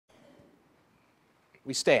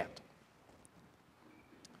We stand.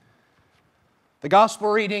 The gospel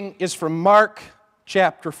reading is from Mark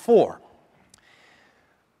chapter 4.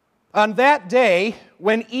 On that day,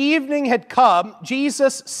 when evening had come,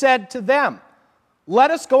 Jesus said to them, "Let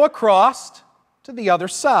us go across to the other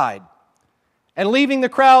side." And leaving the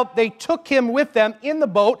crowd, they took him with them in the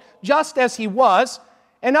boat, just as he was,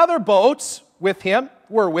 and other boats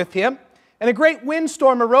were with him. And a great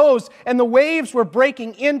windstorm arose, and the waves were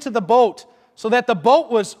breaking into the boat, so that the boat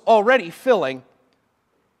was already filling.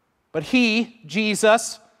 But he,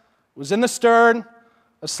 Jesus, was in the stern,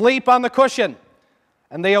 asleep on the cushion.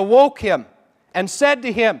 And they awoke him and said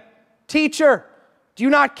to him, "Teacher, do you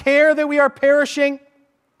not care that we are perishing?"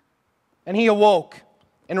 And he awoke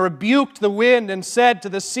and rebuked the wind and said to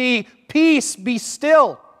the sea, "Peace, be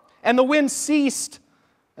still." And the wind ceased,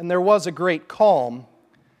 and there was a great calm.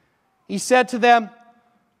 He said to them,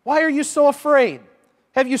 "Why are you so afraid?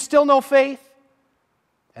 Have you still no faith?"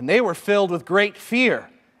 And they were filled with great fear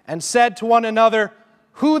and said to one another,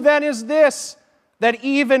 "Who then is this, that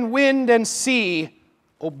even wind and sea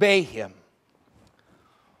obey him?"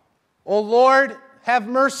 O Lord, have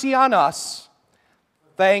mercy on us.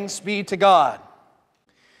 Thanks be to God.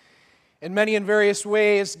 In many and various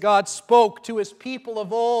ways, God spoke to his people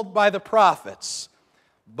of old by the prophets,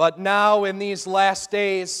 but now in these last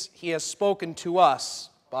days, he has spoken to us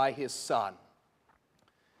by his Son.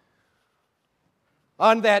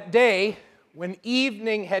 On that day, when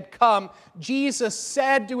evening had come, Jesus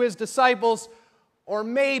said to his disciples, or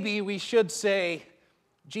maybe we should say,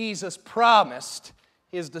 Jesus promised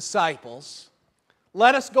his disciples,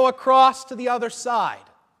 "Let us go across to the other side."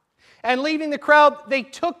 And leaving the crowd, they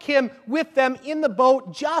took him with them in the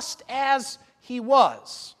boat just as he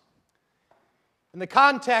was. In the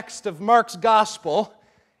context of Mark's gospel,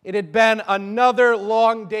 it had been another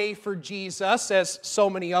long day for Jesus, as so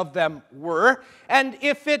many of them were. And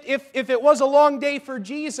if it was a long day for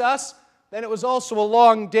Jesus, then it was also a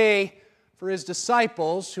long day for his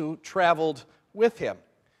disciples who traveled with him.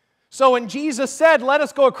 So when Jesus said, "Let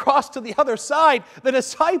us go across to the other side," the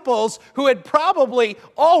disciples, who had probably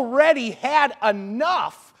already had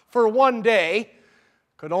enough for one day,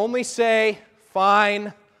 could only say,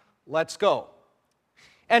 "Fine, let's go."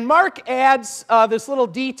 And Mark adds this little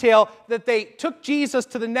detail that they took Jesus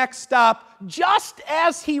to the next stop just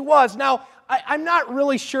as he was. Now, I'm not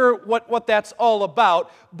really sure what that's all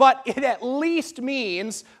about, but it at least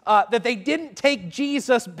means that they didn't take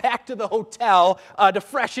Jesus back to the hotel to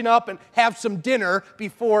freshen up and have some dinner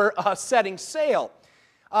before setting sail.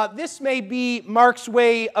 This may be Mark's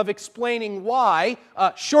way of explaining why,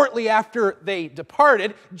 shortly after they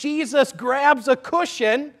departed, Jesus grabs a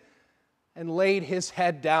cushion and laid his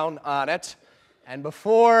head down on it, and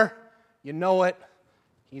before you know it,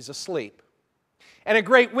 he's asleep. And a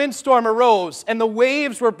great windstorm arose, and the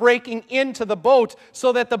waves were breaking into the boat,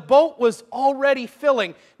 so that the boat was already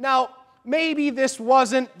filling. Now, maybe this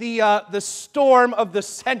wasn't the storm of the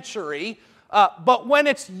century, but when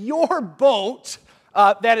it's your boat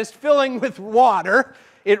that is filling with water,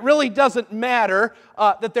 it really doesn't matter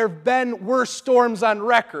that there have been worse storms on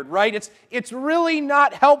record, right? It's really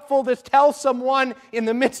not helpful to tell someone in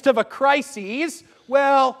the midst of a crisis,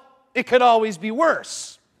 well, it could always be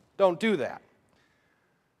worse. Don't do that.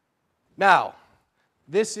 Now,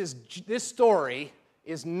 this story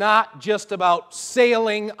is not just about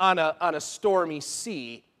sailing on a stormy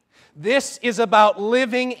sea. This is about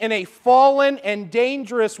living in a fallen and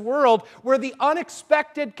dangerous world where the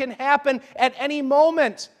unexpected can happen at any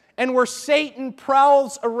moment and where Satan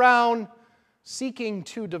prowls around seeking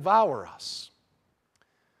to devour us.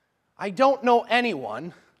 I don't know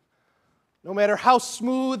anyone, no matter how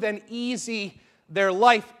smooth and easy their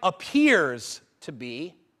life appears to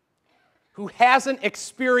be, who hasn't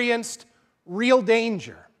experienced real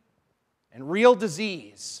danger and real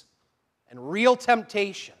disease and real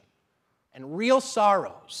temptation and real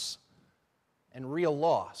sorrows and real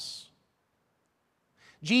loss.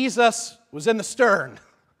 Jesus was in the stern,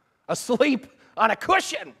 asleep on a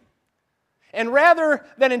cushion. And rather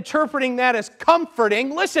than interpreting that as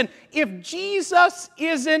comforting, listen, if Jesus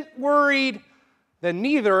isn't worried, then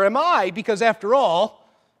neither am I, because after all,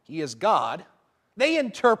 he is God. They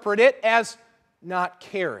interpret it as not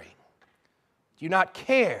caring. Do you not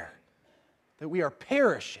care that we are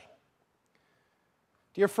perishing?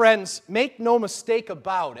 Dear friends, make no mistake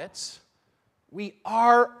about it, we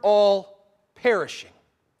are all perishing.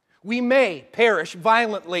 We may perish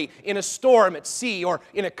violently in a storm at sea, or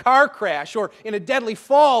in a car crash, or in a deadly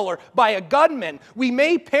fall, or by a gunman. We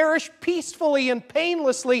may perish peacefully and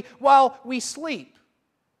painlessly while we sleep.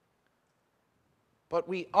 But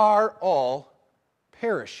we are all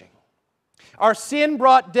perishing. Our sin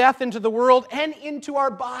brought death into the world and into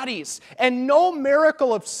our bodies. And no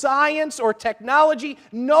miracle of science or technology,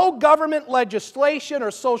 no government legislation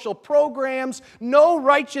or social programs, no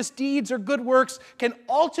righteous deeds or good works can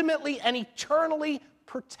ultimately and eternally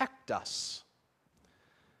protect us.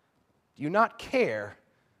 Do you not care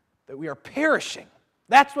that we are perishing?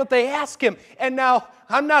 That's what they ask him. And now,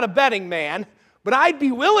 I'm not a betting man, but I'd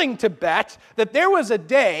be willing to bet that there was a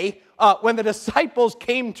day when the disciples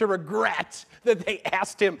came to regret that they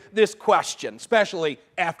asked him this question, especially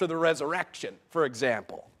after the resurrection, for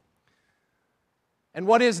example. And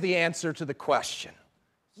what is the answer to the question?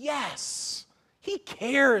 Yes, he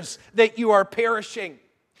cares that you are perishing.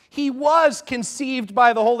 He was conceived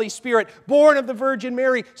by the Holy Spirit, born of the Virgin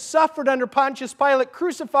Mary, suffered under Pontius Pilate,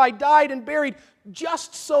 crucified, died, and buried,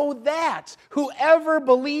 just so that whoever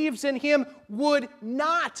believes in him would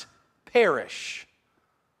not perish,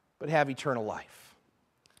 but have eternal life.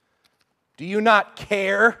 Do you not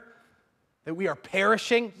care that we are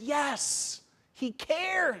perishing? Yes, he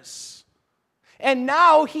cares. And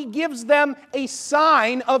now he gives them a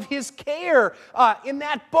sign of his care in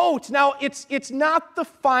that boat. Now, it's not the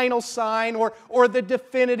final sign or the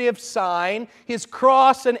definitive sign. His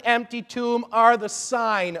cross and empty tomb are the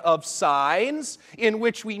sign of signs in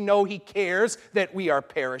which we know he cares that we are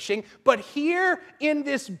perishing. But here in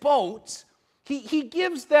this boat, he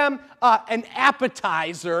gives them an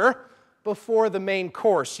appetizer before the main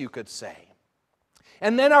course, you could say.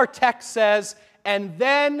 And then our text says, and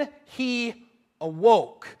then he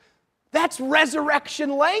awoke. That's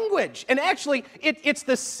resurrection language. And actually, it's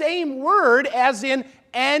the same word as in,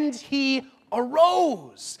 and he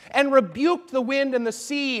arose and rebuked the wind and the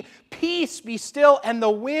sea. Peace, be still. And the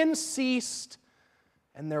wind ceased,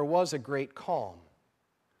 and there was a great calm.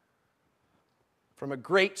 From a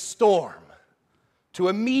great storm to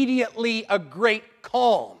immediately a great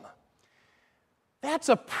calm. That's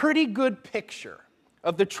a pretty good picture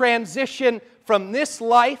of the transition from this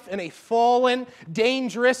life in a fallen,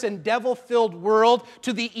 dangerous, and devil-filled world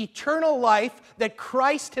to the eternal life that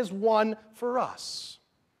Christ has won for us.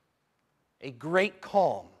 A great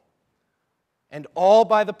calm, and all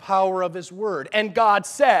by the power of his word. And God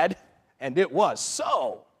said, and it was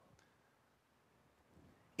so.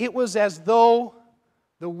 It was as though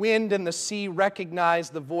the wind and the sea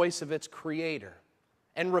recognized the voice of its creator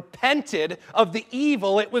and repented of the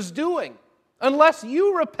evil it was doing. Unless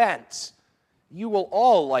you repent, you will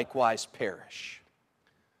all likewise perish.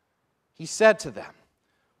 He said to them,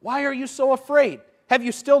 why are you so afraid? Have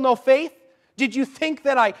you still no faith? Did you think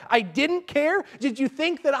that I didn't care? Did you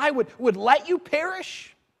think that I would let you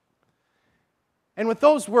perish? And with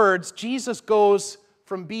those words, Jesus goes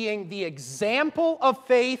from being the example of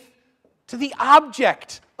faith to the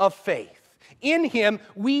object of faith. In him,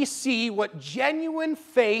 we see what genuine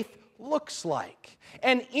faith looks like.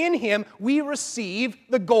 And in him, we receive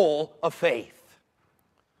the goal of faith.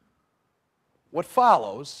 What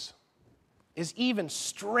follows is even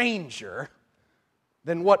stranger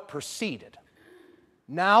than what preceded.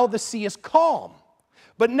 Now the sea is calm,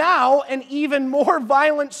 but now an even more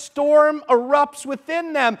violent storm erupts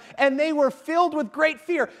within them, and they were filled with great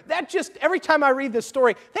fear. That just, every time I read this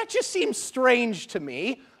story, that just seems strange to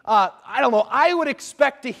me. I don't know, I would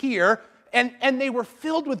expect to hear, and they were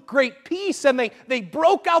filled with great peace, and they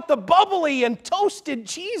broke out the bubbly and toasted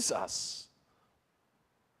Jesus.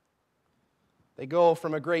 They go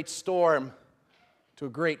from a great storm to a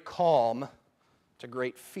great calm to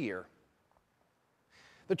great fear.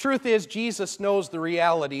 The truth is, Jesus knows the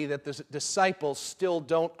reality that the disciples still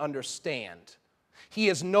don't understand. He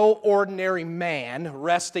is no ordinary man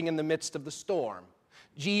resting in the midst of the storm.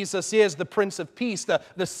 Jesus is the Prince of Peace,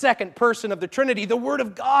 the second person of the Trinity, the Word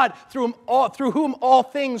of God through whom all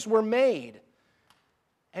things were made.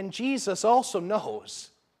 And Jesus also knows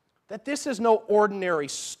that this is no ordinary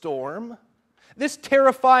storm. This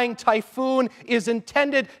terrifying typhoon is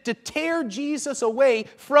intended to tear Jesus away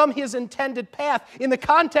from his intended path. In the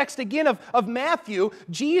context, again, of Matthew,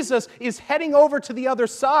 Jesus is heading over to the other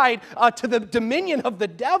side, to the dominion of the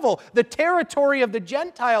devil, the territory of the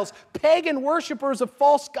Gentiles, pagan worshipers of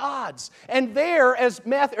false gods. And there, as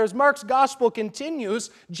Mark's gospel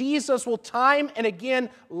continues, Jesus will time and again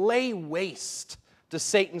lay waste to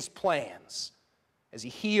Satan's plans as he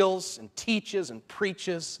heals and teaches and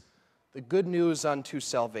preaches the good news unto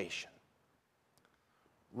salvation.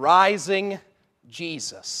 Rising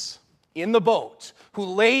Jesus in the boat, who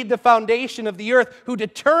laid the foundation of the earth, who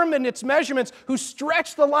determined its measurements, who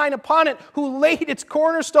stretched the line upon it, who laid its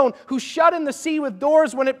cornerstone, who shut in the sea with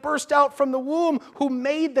doors when it burst out from the womb, who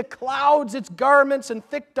made the clouds its garments and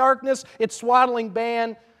thick darkness its swaddling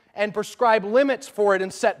band, and prescribed limits for it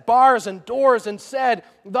and set bars and doors and said,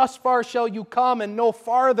 "Thus far shall you come and no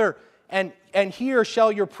farther, and here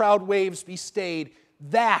shall your proud waves be stayed."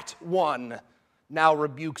 That one now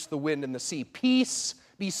rebukes the wind and the sea. "Peace,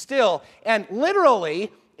 be still." And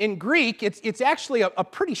literally, in Greek, it's actually a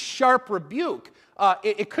pretty sharp rebuke.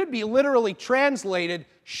 It could be literally translated,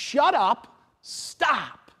 "Shut up,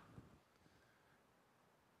 stop."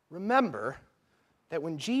 Remember that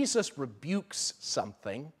when Jesus rebukes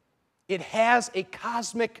something, it has a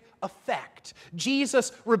cosmic effect.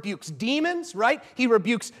 Jesus rebukes demons, right? He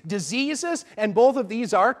rebukes diseases, and both of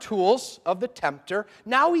these are tools of the tempter.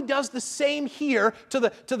 Now he does the same here to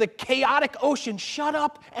the chaotic ocean. "Shut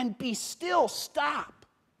up and be still, stop."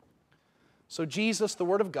 So Jesus, the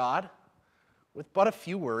Word of God, with but a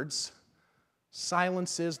few words,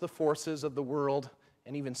 silences the forces of the world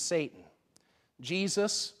and even Satan.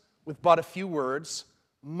 Jesus, with but a few words,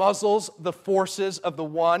 muzzles the forces of the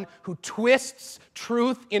one who twists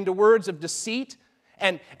truth into words of deceit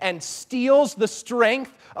and steals the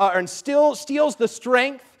strength, steals the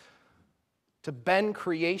strength to bend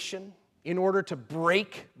creation in order to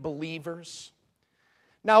break believers.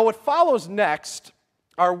 Now, what follows next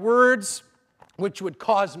are words which would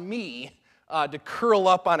cause me to curl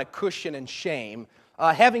up on a cushion in shame.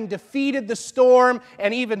 Having defeated the storm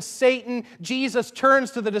and even Satan, Jesus turns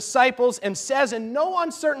to the disciples and says in no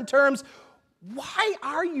uncertain terms, "Why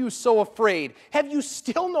are you so afraid? Have you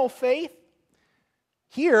still no faith?"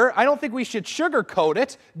 Here, I don't think we should sugarcoat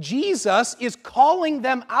it. Jesus is calling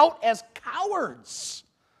them out as cowards,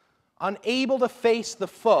 unable to face the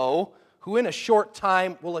foe who in a short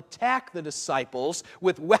time will attack the disciples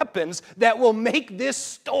with weapons that will make this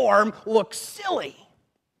storm look silly.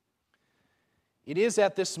 It is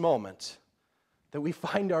at this moment that we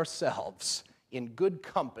find ourselves in good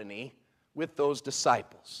company with those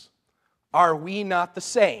disciples. Are we not the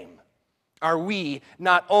same? Are we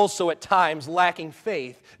not also at times lacking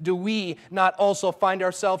faith? Do we not also find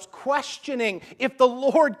ourselves questioning if the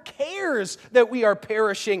Lord cares that we are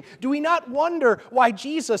perishing? Do we not wonder why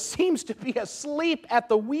Jesus seems to be asleep at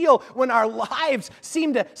the wheel when our lives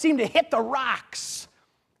seem to hit the rocks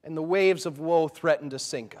and the waves of woe threaten to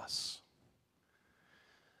sink us?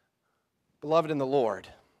 Beloved in the Lord,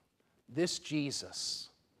 this Jesus,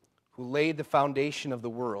 who laid the foundation of the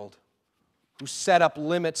world, who set up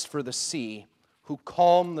limits for the sea, who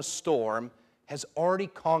calmed the storm, has already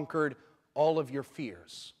conquered all of your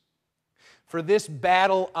fears. For this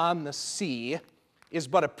battle on the sea is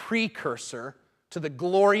but a precursor to the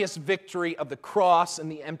glorious victory of the cross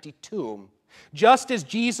and the empty tomb. Just as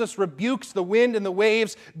Jesus rebukes the wind and the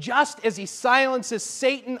waves, just as he silences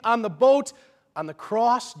Satan on the boat, on the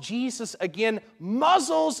cross, Jesus again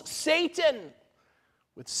muzzles Satan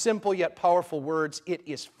with simple yet powerful words, "It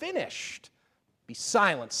is finished. Be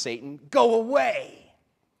silent, Satan. Go away."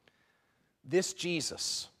 This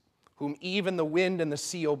Jesus, whom even the wind and the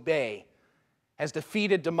sea obey, has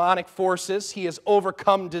defeated demonic forces. He has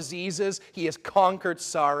overcome diseases. He has conquered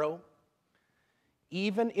sorrow.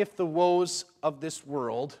 Even if the woes of this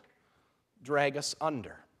world drag us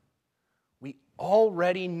under, we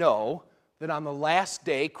already know that on the last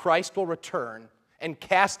day Christ will return and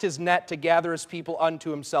cast his net to gather his people unto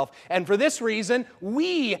himself. And for this reason,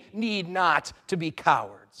 we need not to be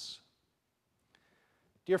cowards.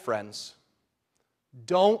 Dear friends,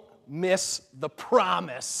 don't miss the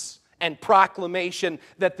promise and proclamation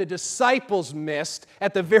that the disciples missed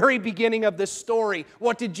at the very beginning of this story.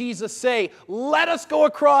 What did Jesus say? "Let us go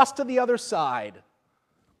across to the other side."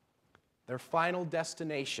 Their final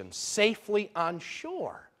destination, safely on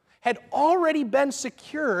shore, had already been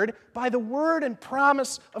secured by the word and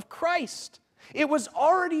promise of Christ. It was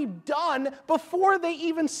already done before they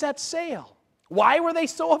even set sail. Why were they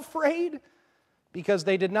so afraid? Because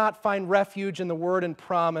they did not find refuge in the word and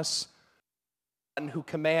promise of one who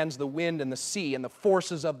commands the wind and the sea and the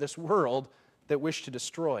forces of this world that wish to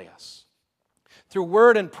destroy us. Through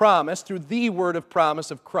word and promise, through the word of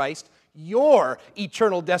promise of Christ, your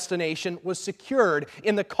eternal destination was secured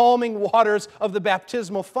in the calming waters of the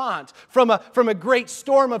baptismal font. From a great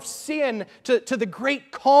storm of sin to the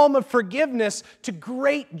great calm of forgiveness to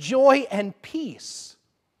great joy and peace.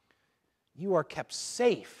 You are kept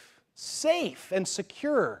safe and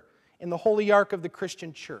secure in the holy ark of the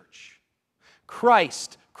Christian church.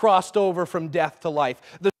 Christ crossed over from death to life.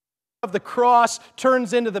 The of the cross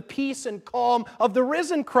turns into the peace and calm of the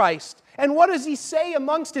risen Christ. And what does he say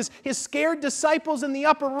amongst his scared disciples in the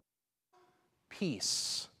upper room?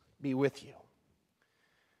 Peace be with you.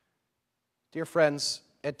 Dear friends,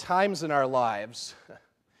 at times in our lives,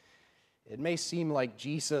 it may seem like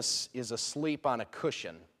Jesus is asleep on a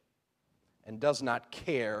cushion and does not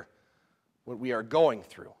care what we are going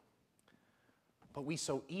through. But we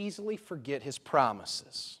so easily forget his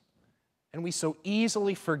promises. And we so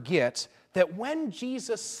easily forget that when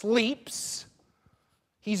Jesus sleeps,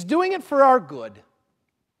 he's doing it for our good.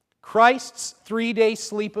 Christ's 3-day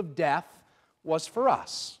sleep of death was for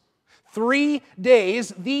us. 3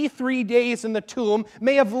 days, the 3 days in the tomb,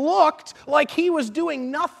 may have looked like he was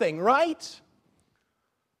doing nothing, right?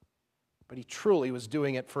 But he truly was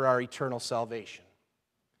doing it for our eternal salvation.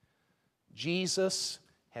 Jesus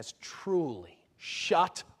has truly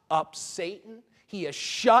shut up Satan. He has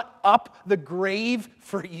shut up the grave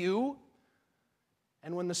for you.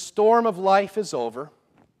 And when the storm of life is over,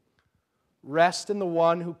 rest in the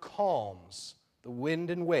one who calms the wind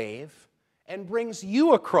and wave and brings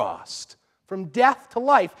you across from death to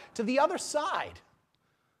life, to the other side,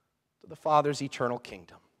 to the Father's eternal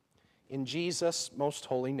kingdom. In Jesus' most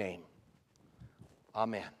holy name,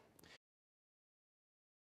 amen.